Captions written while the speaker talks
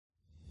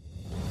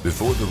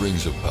Before the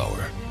Rings of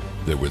Power,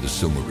 there were the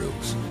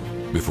Silmarils.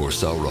 Before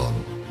Sauron,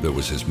 there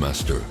was his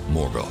master,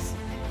 Morgoth.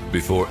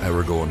 Before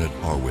Aragorn and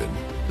Arwen,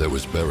 there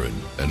was Beren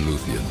and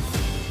Luthien.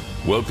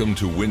 Welcome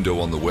to Window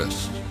on the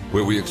West,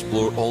 where we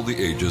explore all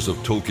the ages of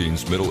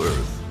Tolkien's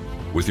Middle-earth,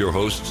 with your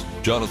hosts,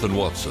 Jonathan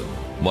Watson,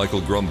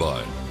 Michael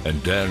Grumbine,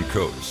 and Dan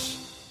Coates.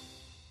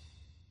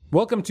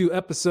 Welcome to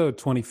episode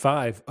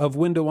 25 of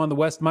Window on the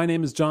West. My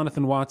name is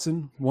Jonathan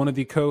Watson, one of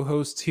the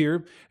co-hosts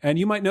here, and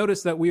you might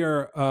notice that we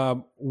are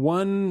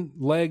one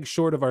leg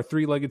short of our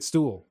three-legged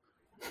stool,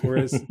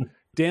 whereas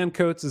Dan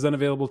Coates is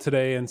unavailable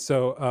today, and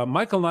so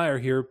Michael and I are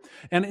here,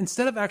 and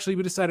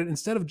we decided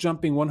instead of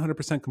jumping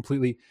 100%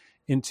 completely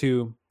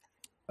into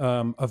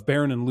of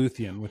Beren and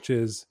Luthien, which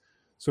is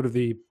sort of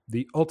the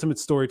ultimate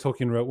story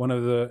Tolkien wrote, one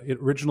of the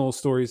original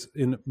stories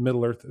in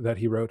Middle-earth that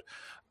he wrote.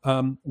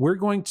 We're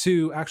going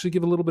to actually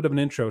give a little bit of an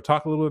intro,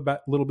 talk a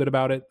little bit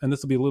about it, and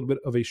this will be a little bit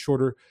of a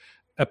shorter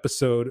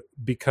episode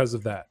because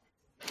of that.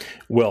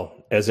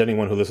 Well, as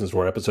anyone who listens to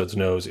our episodes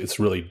knows,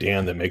 it's really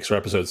Dan that makes our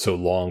episodes so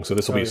long, so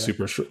this will be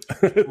super short.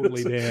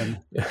 Totally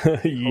Dan.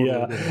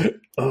 Yeah.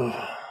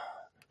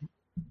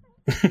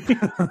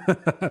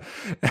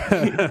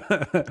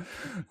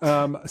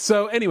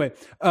 So anyway,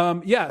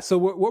 so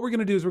what we're going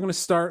to do is we're going to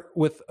start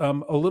with a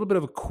little bit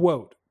of a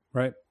quote,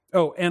 right?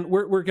 Oh, and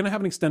we're going to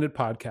have an extended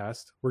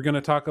podcast. We're going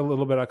to talk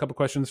a couple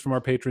questions from our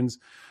patrons,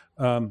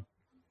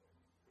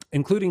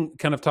 including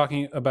kind of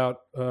talking about,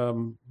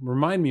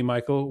 remind me,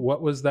 Michael,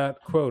 what was that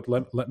quote?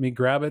 Let me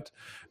grab it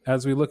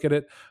as we look at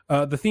it.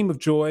 The theme of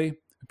joy,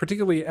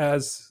 particularly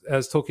as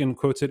Tolkien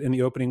quotes it in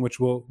the opening, which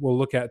we'll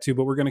look at too,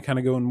 but we're going to kind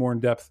of go in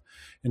depth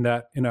in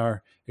that in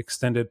our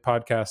extended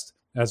podcast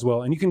as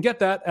well. And you can get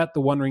that at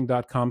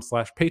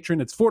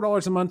theonering.com/patron. It's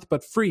 $4 a month,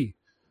 but free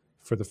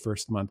for the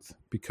first month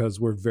because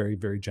we're very,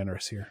 very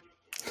generous here.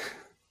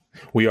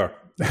 We are.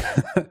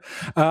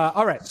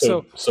 All right.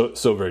 So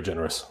very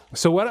generous.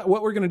 So what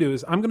we're going to do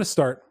is I'm going to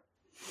start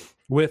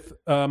with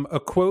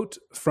a quote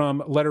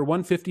from letter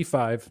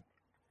 155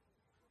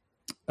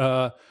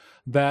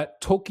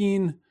 that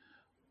Tolkien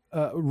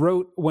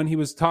wrote when he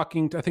was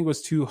talking to, I think it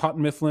was to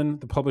Houghton Mifflin,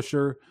 the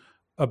publisher,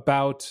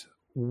 about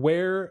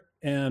where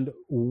and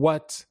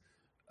what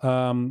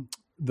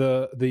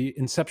the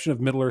inception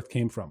of Middle-earth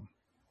came from.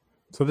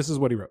 So this is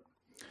what he wrote.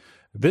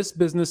 This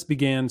business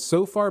began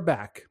so far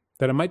back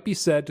that it might be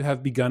said to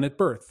have begun at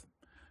birth.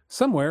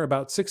 Somewhere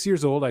about 6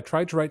 years old, I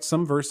tried to write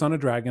some verse on a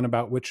dragon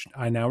about which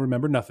I now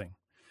remember nothing,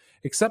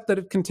 except that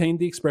it contained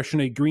the expression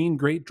a green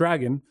great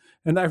dragon,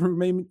 and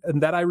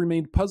that I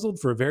remained puzzled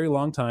for a very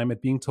long time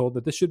at being told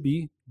that this should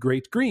be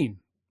great green.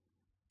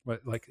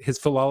 But like his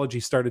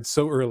philology started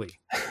so early.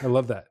 I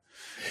love that.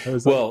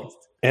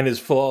 And his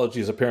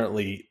philology is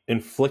apparently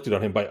inflicted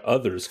on him by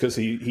others because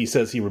he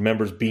says he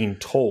remembers being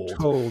told.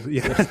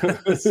 Yeah.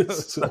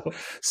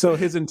 So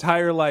his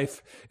entire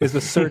life is the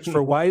search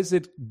for why is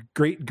it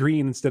great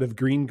green instead of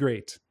green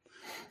great?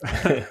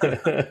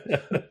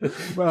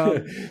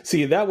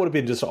 See, that would have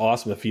been just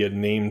awesome if he had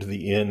named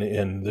the inn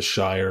in the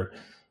Shire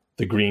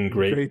the Green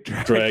Great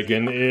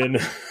Dragon Inn.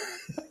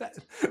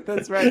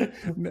 That's right.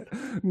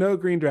 No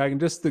green dragon,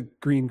 just the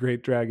green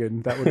great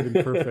dragon. That would have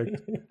been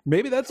perfect.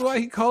 Maybe that's why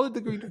he called it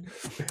the green dragon.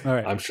 All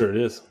right. I'm sure it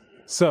is.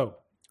 So,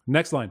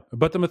 next line.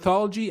 But the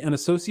mythology and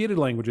associated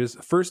languages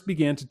first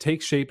began to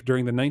take shape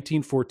during the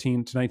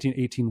 1914 to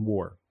 1918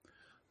 war.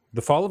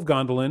 The fall of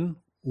Gondolin,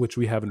 which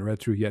we haven't read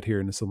through yet here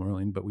in the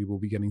Silmarillion, but we will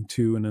be getting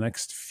to in the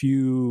next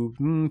few,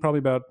 probably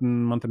about a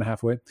month and a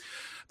half away.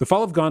 The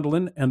fall of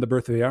Gondolin and the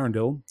birth of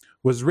Arundel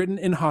was written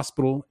in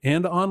hospital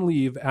and on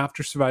leave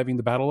after surviving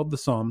the Battle of the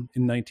Somme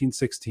in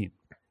 1916.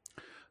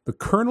 The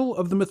kernel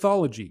of the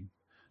mythology,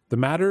 the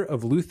matter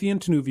of Luthien,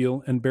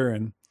 Tinuviel, and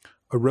Beren,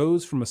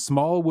 arose from a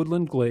small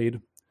woodland glade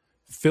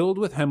filled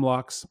with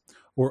hemlocks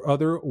or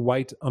other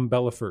white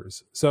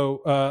umbellifers.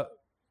 So,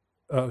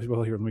 here,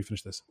 let me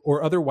finish this.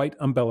 Or other white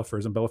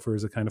umbellifers. Umbellifer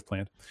is a kind of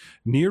plant.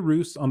 Near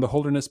Roos on the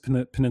Holderness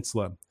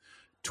Peninsula,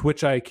 to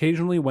which I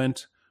occasionally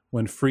went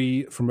when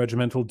free from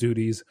regimental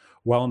duties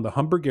while in the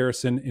Humber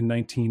garrison in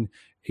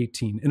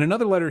 1918. In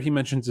another letter, he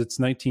mentions it's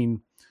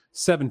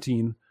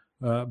 1917,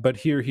 but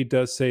here he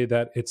does say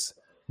that it's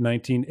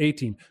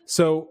 1918.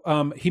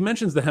 So he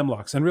mentions the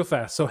hemlocks, and real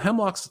fast. So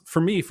hemlocks, for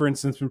me, for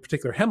instance, in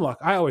particular, hemlock,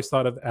 I always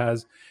thought of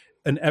as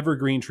an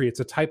evergreen tree. It's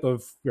a type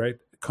of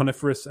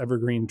coniferous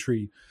evergreen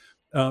tree.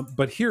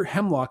 But here,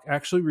 hemlock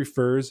actually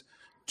refers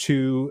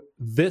to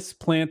this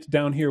plant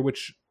down here,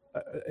 which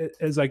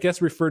is, I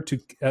guess, referred to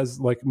as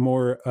like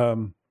more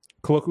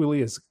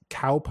colloquially as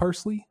cow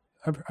parsley.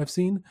 I've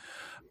seen,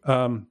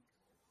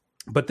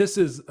 but this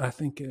is, I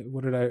think,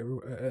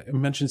 it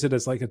mentions it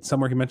as like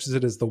somewhere he mentions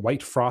it as the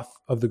white froth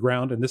of the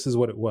ground, and this is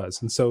what it was.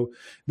 And so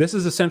this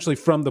is essentially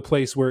from the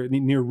place where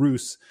near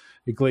Roos,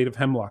 a glade of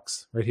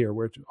hemlocks right here,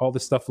 where all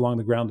this stuff along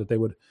the ground that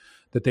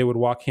they would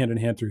walk hand in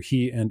hand through.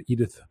 He and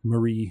Edith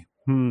Marie.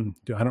 I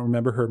don't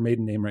remember her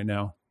maiden name right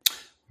now.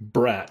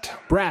 Brat,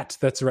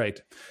 that's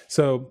right.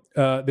 So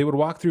they would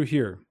walk through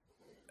here,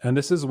 and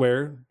this is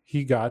where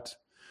he got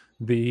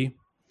the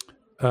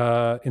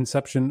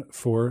inception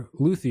for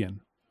Luthien.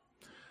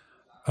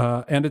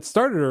 And it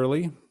started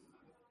early,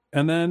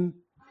 and then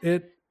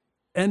it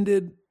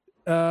ended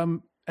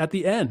at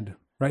the end,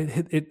 right?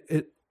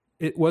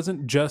 It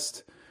wasn't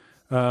just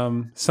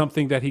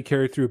something that he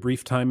carried through a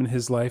brief time in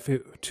his life.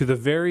 To the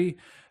very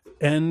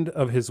end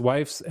of his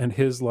wife's and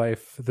his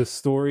life, the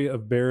story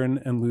of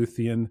Beren and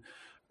Luthien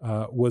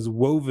was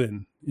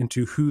woven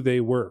into who they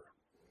were.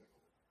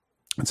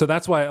 And so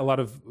that's why a lot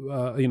of,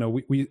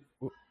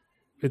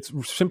 it's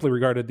simply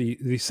regarded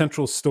the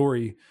central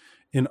story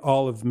in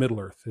all of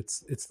Middle-earth.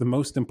 It's the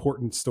most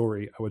important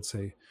story, I would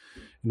say,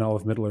 in all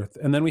of Middle-earth.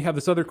 And then we have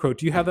this other quote.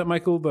 Do you have that,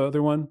 Michael, the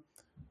other one?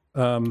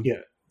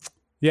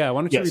 Yeah,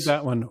 why don't you read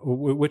that one,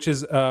 which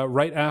is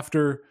right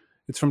after,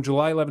 it's from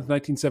July 11th,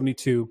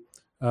 1972,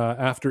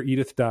 after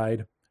Edith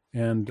died,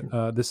 and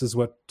this is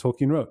what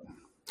Tolkien wrote.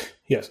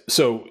 Yes,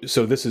 so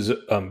this is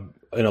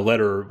in a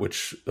letter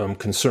which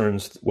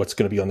concerns what's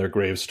going to be on their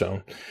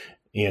gravestone.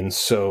 And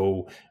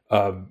so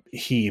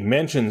he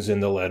mentions in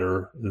the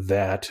letter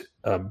that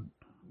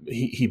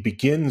he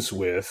begins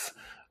with,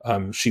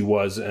 she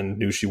was and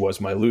knew she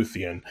was my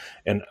Luthien.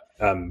 And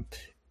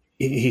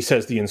he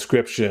says the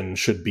inscription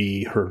should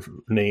be her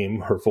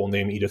name, her full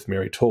name, Edith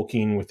Mary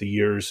Tolkien, with the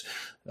years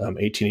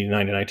 1889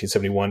 to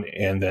 1971,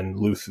 and then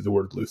the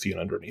word Luthien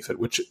underneath it,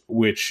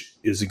 which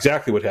is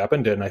exactly what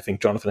happened. And I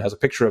think Jonathan has a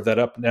picture of that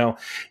up now.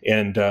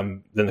 And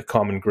then the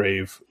common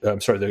grave,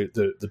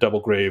 the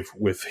double grave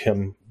with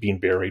him being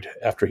buried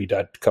after he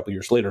died a couple of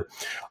years later,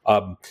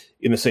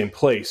 in the same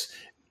place.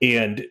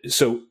 And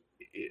so,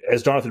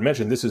 as Jonathan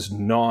mentioned, this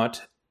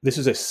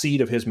is a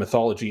seed of his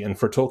mythology, and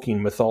for Tolkien,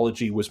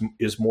 mythology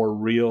is more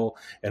real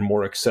and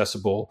more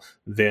accessible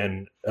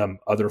than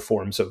other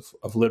forms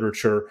of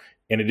literature.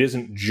 And it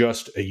isn't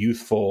just a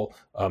youthful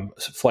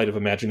flight of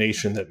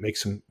imagination that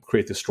makes him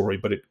create the story,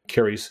 but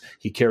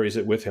he carries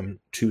it with him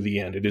to the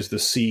end. It is the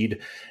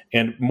seed,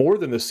 and more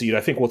than the seed.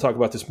 I think we'll talk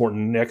about this more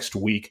next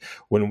week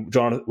when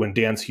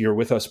Dan's here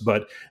with us.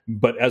 But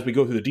as we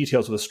go through the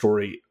details of the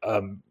story,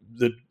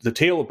 the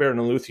tale of Beren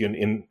and Luthien,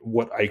 in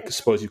what I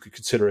suppose you could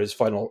consider its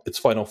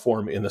final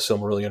form in the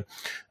Silmarillion,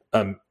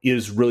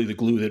 is really the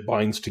glue that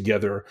binds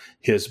together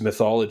his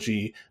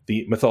mythology,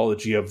 the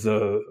mythology of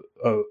the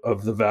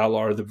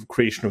Valar, the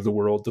creation of the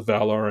world, the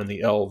Valar and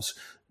the elves,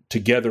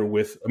 together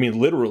with,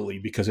 literally,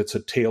 because it's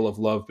a tale of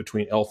love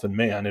between elf and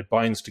man. It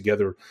binds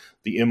together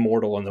the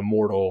immortal and the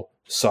mortal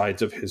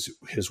sides of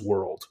his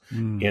world,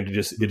 and it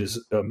is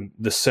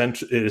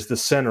the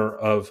center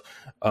of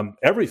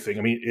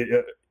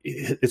everything.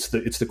 It's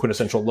the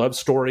quintessential love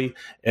story,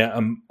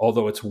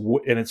 although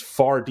it's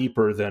far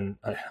deeper than,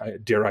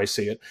 dare I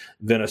say it,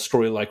 than a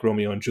story like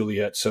Romeo and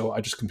Juliet. So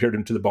I just compared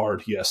him to the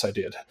Bard. Yes, I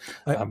did.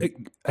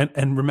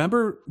 And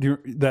remember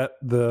that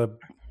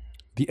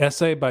the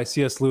essay by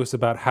C.S. Lewis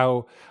about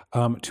how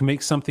to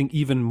make something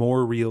even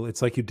more real,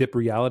 it's like you dip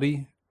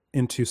reality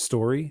into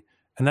story,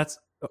 and that's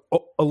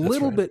a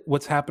little bit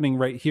what's happening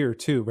right here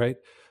too, right?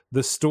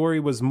 The story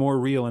was more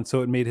real, and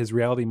so it made his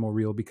reality more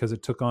real because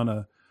it took on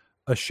a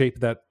shape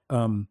that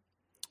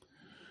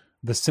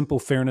the simple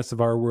fairness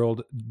of our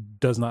world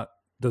does not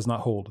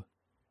hold.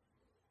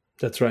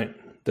 That's right.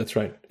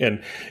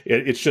 And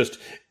it's just,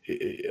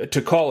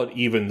 to call it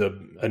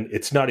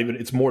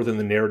it's more than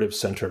the narrative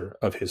center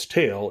of his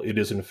tale. It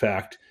is in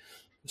fact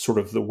sort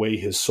of the way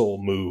his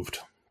soul moved.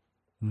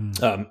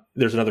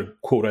 There's another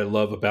quote I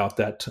love about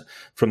that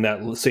from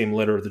that same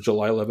letter, the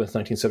July 11th,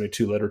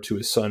 1972 letter to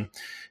his son.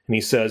 And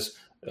he says,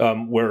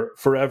 where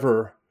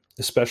forever,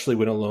 especially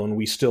when alone,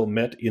 we still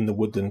met in the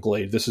woodland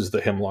glade. This is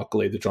the hemlock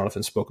glade that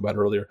Jonathan spoke about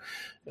earlier.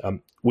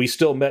 We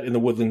still met in the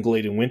woodland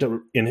glade and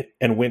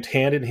went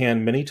hand in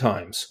hand many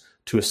times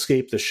to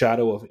escape the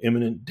shadow of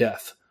imminent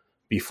death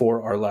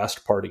before our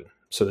last parting.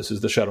 So this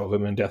is the shadow of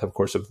imminent death, of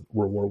course, of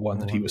World War I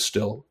that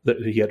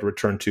he had to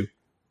return to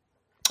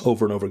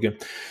over and over again.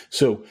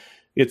 So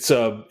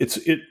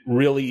it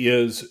really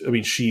is.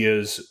 She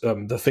is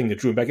the thing that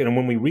drew him back. And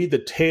when we read the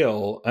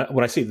tale,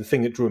 when I say the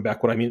thing that drew him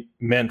back, what I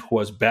meant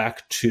was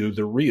back to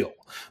the real,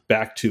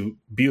 back to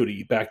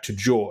beauty, back to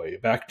joy,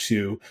 back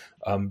to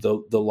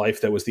the life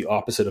that was the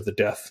opposite of the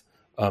death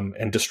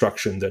and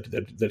destruction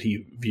that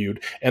he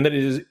viewed, and that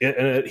is,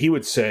 and he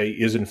would say,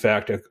 is in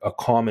fact a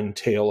common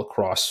tale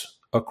across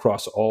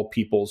all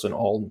peoples and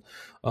all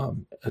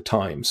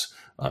times,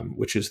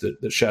 which is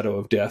the shadow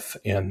of death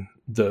and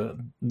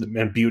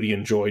and beauty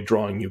and joy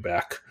drawing you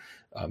back.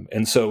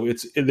 And so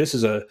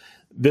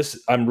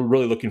I'm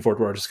really looking forward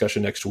to our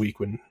discussion next week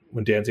when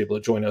Dan's able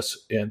to join us.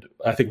 And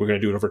I think we're going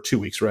to do it over 2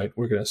 weeks, right?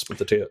 We're going to split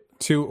the tale.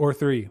 2 or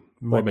 3.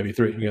 Or maybe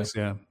 3. Yes.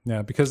 Yeah.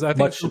 Because I think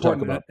much to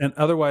talk about. And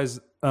otherwise,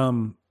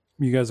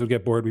 you guys would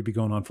get bored. We'd be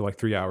going on for like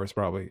 3 hours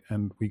probably.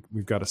 And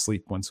we've got to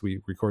sleep once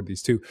we record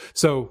these too.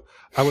 So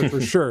I would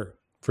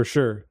for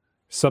sure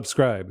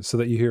subscribe so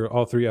that you hear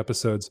all 3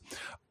 episodes.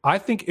 I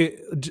think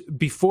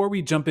before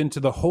we jump into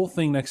the whole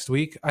thing next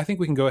week, I think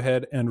we can go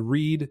ahead and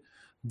read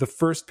the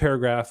first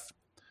paragraph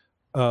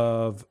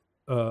of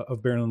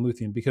Beren and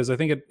Luthien, because I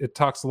think it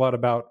talks a lot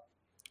about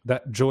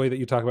that joy that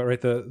you talk about,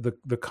 right?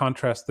 The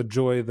contrast, the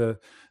joy,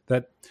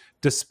 that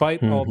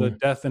despite all the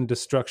death and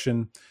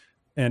destruction,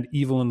 and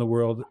evil in the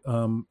world,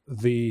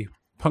 the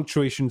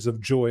punctuations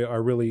of joy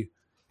are really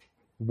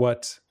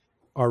what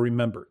are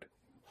remembered.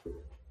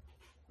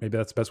 Maybe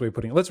that's the best way of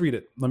putting it. Let's read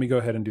it. Let me go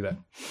ahead and do that.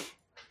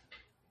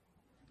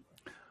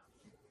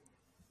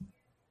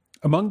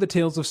 Among the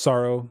tales of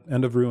sorrow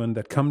and of ruin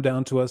that come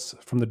down to us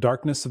from the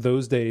darkness of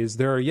those days,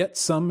 there are yet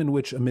some in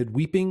which amid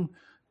weeping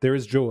there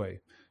is joy,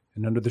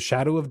 and under the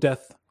shadow of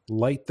death,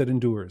 light that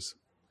endures.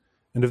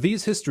 And of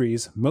these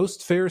histories,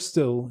 most fair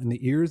still in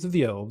the ears of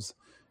the elves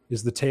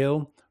is the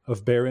tale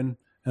of Beren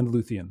and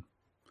Luthien.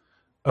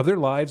 Of their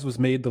lives was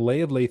made the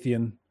Lay of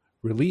Luthien,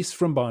 release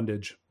from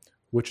bondage,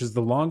 which is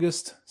the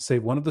longest,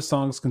 save one of the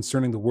songs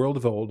concerning the world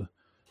of old.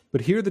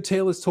 But here the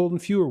tale is told in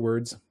fewer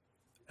words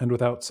and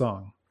without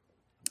song.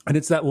 And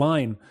it's that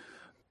line,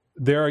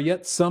 there are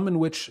yet some in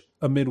which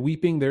amid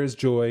weeping there is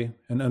joy,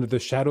 and under the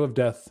shadow of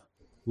death,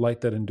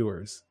 light that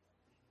endures.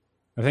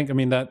 I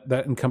mean, that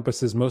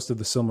encompasses most of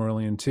the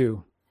Silmarillion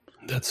too.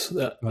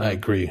 I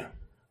agree.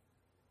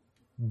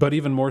 But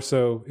even more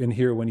so in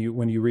here when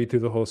you read through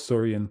the whole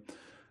story and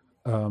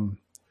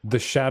the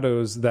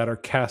shadows that are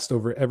cast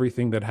over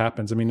everything that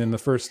happens. I mean, in the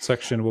first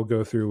section we'll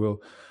go through,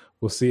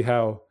 we'll see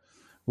how.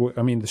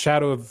 I mean, the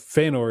shadow of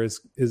Fëanor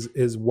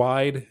is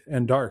wide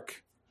and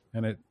dark,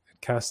 and it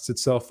casts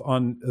itself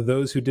on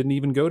those who didn't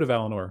even go to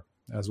Valinor,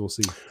 as we'll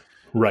see.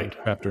 Right.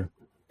 After.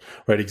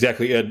 Right.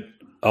 Exactly. And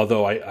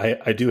although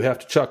I do have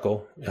to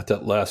chuckle at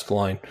that last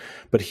line,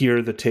 but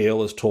here the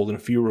tale is told in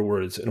fewer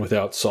words and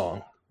without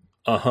song.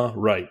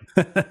 Right.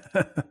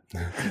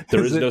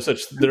 There is no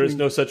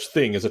such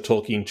thing as a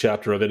Tolkien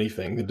chapter of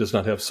anything that does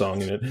not have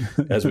song in it,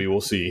 as we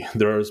will see.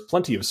 There is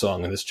plenty of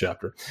song in this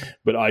chapter,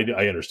 but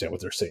I understand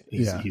what they're saying.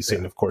 He's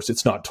saying, of course,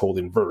 it's not told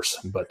in verse,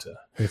 but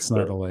it's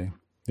not a lay.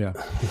 Yeah.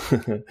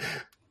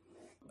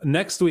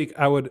 Next week,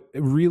 I would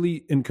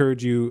really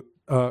encourage you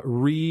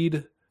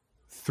read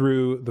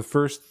through the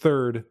first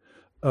third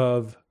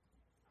of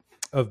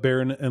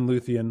Beren and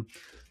Luthien,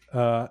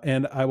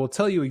 and I will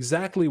tell you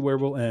exactly where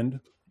we'll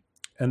end.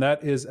 And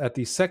that is at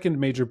the second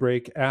major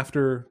break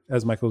after,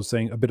 as Michael was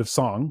saying, a bit of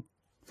song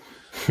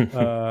in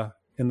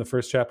the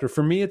first chapter.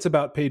 For me, it's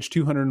about page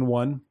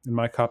 201 in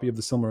my copy of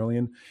the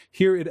Silmarillion.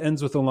 Here it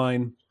ends with a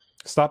line,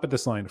 stop at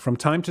this line. From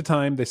time to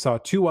time, they saw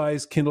two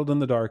eyes kindled in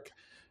the dark,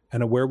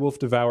 and a werewolf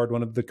devoured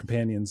one of the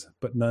companions,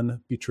 but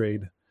none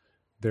betrayed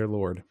their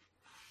lord.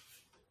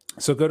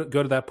 So go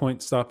to that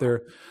point, stop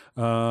there.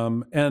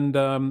 And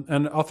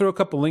I'll throw a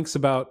couple links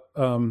about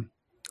Beren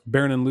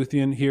and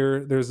Luthien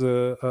here. There's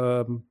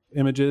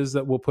images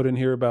that we'll put in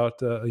here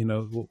about,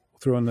 we'll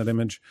throw in that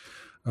image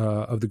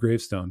of the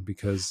gravestone,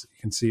 because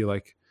you can see,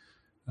 like,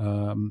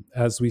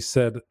 as we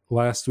said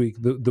last week,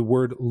 the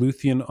word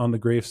Luthien on the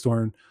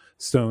gravestone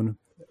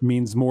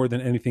means more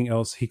than anything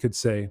else he could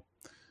say.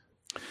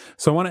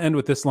 So I want to end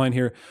with this line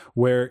here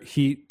where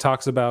he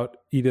talks about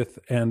Edith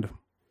and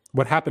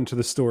what happened to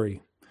the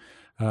story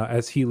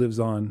as he lives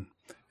on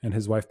and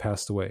his wife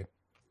passed away.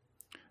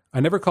 I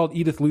never called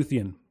Edith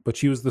Luthien, but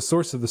she was the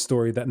source of the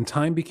story that in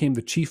time became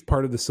the chief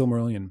part of the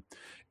Silmarillion.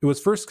 It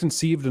was first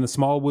conceived in a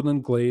small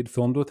woodland glade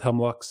filled with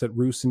hemlocks at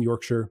Roos in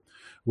Yorkshire,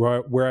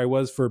 where I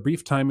was for a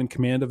brief time in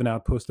command of an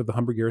outpost of the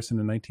Humber garrison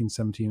in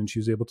 1917, and she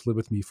was able to live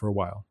with me for a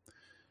while.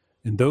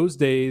 In those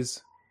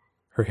days,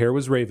 her hair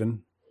was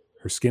raven,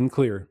 her skin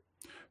clear,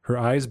 her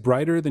eyes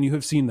brighter than you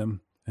have seen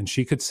them, and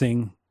she could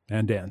sing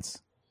and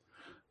dance.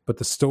 But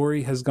the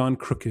story has gone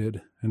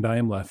crooked, and I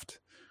am left,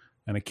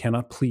 and I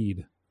cannot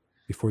plead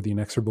before the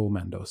inexorable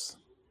Mandos.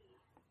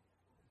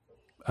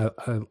 I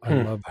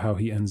love how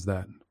he ends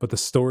that. But the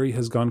story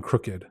has gone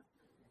crooked,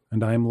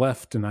 and I am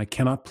left, and I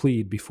cannot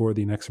plead before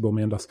the inexorable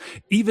Mandos.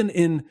 Even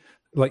in,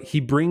 like,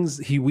 he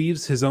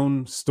weaves his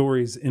own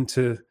stories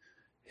into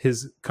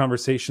his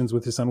conversations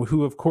with his son,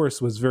 who of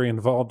course was very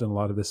involved in a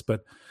lot of this,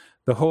 but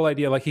the whole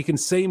idea, like, he can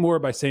say more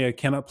by saying, I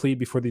cannot plead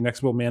before the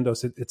inexorable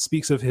Mandos. It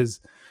speaks of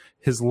his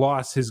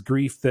loss, his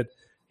grief, that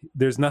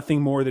there's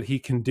nothing more that he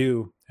can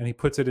do. And he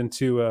puts it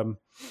into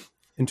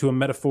a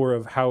metaphor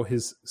of how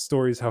his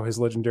stories, how his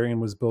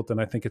legendarium was built.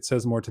 And I think it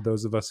says more to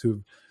those of us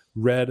who've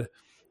read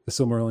the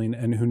Silmarillion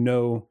and who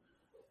know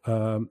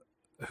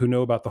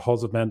about the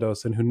Halls of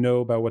Mandos and who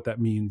know about what that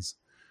means,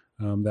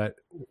 that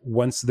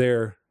once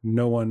there,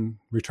 no one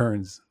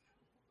returns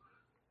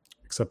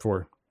except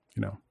for,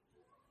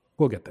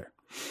 we'll get there.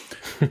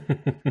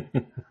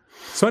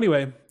 So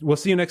anyway, we'll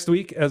see you next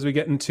week as we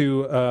get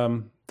into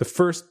the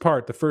first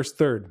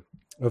third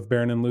of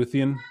Beren and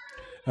Luthien.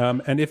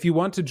 And if you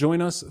want to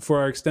join us for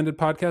our extended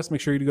podcast,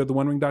 make sure you go to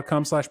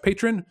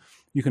theonering.com/patron.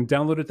 You can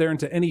download it there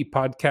into any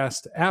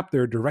podcast app.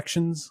 There are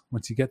directions.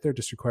 Once you get there,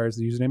 just requires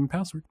the username and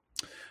password.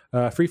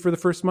 Free for the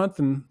first month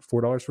and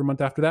 $4 for a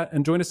month after that.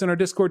 And join us in our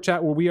Discord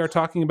chat where we are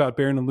talking about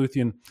Beren and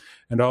Luthien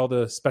and all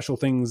the special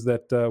things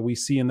that we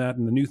see in that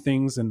and the new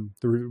things and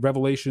the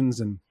revelations.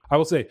 And I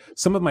will say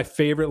some of my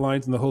favorite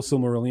lines in the whole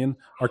Silmarillion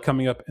are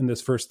coming up in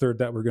this first third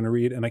that we're going to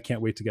read, and I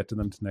can't wait to get to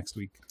them next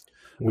week.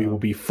 We will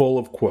be full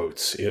of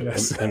quotes.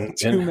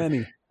 Too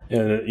many.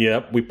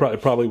 And we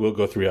probably will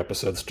go 3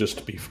 episodes, just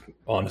to be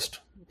honest.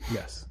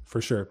 Yes,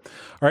 for sure.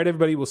 All right,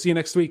 everybody. We'll see you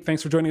next week.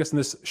 Thanks for joining us in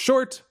this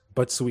short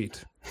but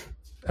sweet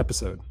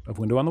episode of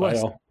Window on the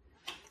West. Bye, all.